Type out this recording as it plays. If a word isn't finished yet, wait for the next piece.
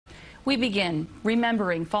We begin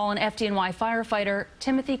remembering fallen FDNY firefighter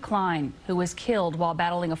Timothy Klein, who was killed while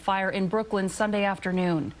battling a fire in Brooklyn Sunday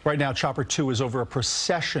afternoon. Right now, Chopper 2 is over a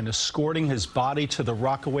procession escorting his body to the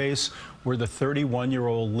Rockaways where the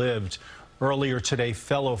 31-year-old lived. Earlier today,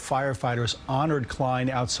 fellow firefighters honored Klein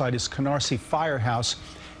outside his Canarsie firehouse,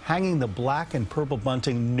 hanging the black and purple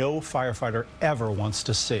bunting no firefighter ever wants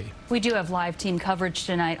to see. We do have live team coverage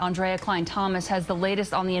tonight. Andrea Klein-Thomas has the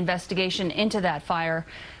latest on the investigation into that fire.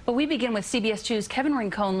 But we begin with CBS 2's Kevin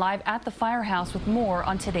Rincon live at the firehouse with more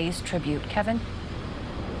on today's tribute. Kevin?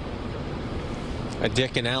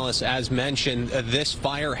 Dick and Alice, as mentioned, this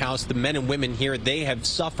firehouse, the men and women here, they have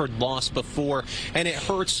suffered loss before, and it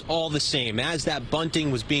hurts all the same. As that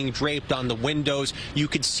bunting was being draped on the windows, you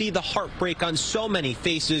could see the heartbreak on so many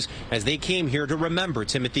faces as they came here to remember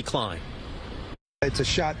Timothy Klein. It's a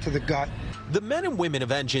shot to the gut. The men and women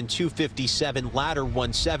of Engine 257 Ladder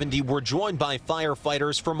 170 were joined by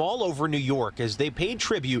firefighters from all over New York as they paid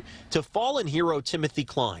tribute to fallen hero Timothy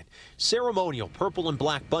Klein. Ceremonial purple and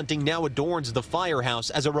black bunting now adorns the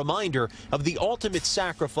firehouse as a reminder of the ultimate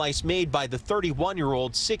sacrifice made by the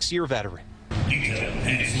 31-year-old six-year veteran.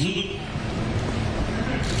 He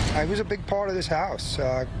was a big part of this house.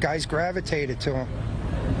 Guys gravitated to him,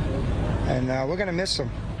 and we're going to miss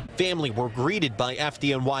him. Family were greeted by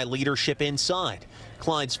FDNY leadership inside.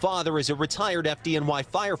 Klein's father is a retired FDNY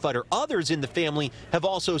firefighter. Others in the family have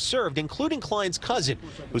also served, including Klein's cousin,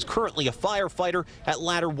 who's currently a firefighter at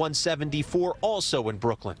Ladder 174, also in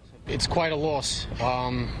Brooklyn. It's quite a loss,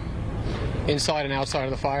 inside and outside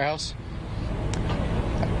of the firehouse.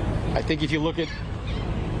 I think if you look at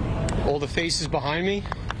all the faces behind me,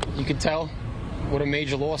 you can tell what a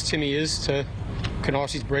major loss Timmy is to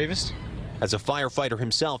Canarsie's bravest. As a firefighter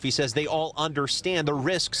himself, he says they all understand the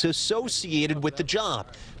risks associated with the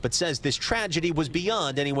job, but says this tragedy was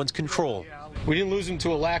beyond anyone's control. We didn't lose him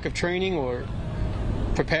to a lack of training or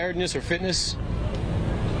preparedness or fitness.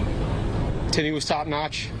 Timmy was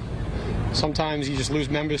top-notch. Sometimes you just lose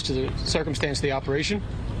members to the circumstance of the operation.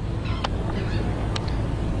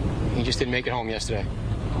 He just didn't make it home yesterday.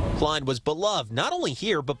 Klein was beloved not only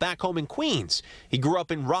here, but back home in Queens. He grew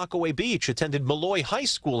up in Rockaway Beach, attended Malloy High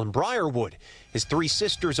School in Briarwood. His three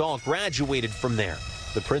sisters all graduated from there.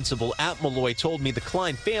 The principal at Malloy told me the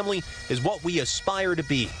Klein family is what we aspire to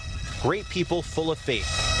be. Great people full of faith.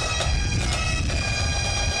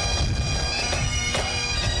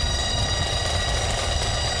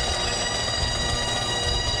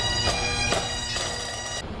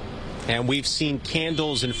 And we've seen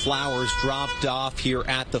candles and flowers dropped off here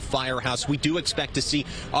at the firehouse. We do expect to see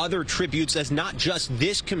other tributes as not just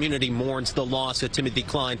this community mourns the loss of Timothy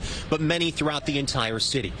Klein, but many throughout the entire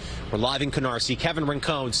city. We're live in Canarsie. Kevin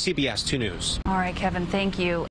Rincon, CBS 2 News. All right, Kevin, thank you.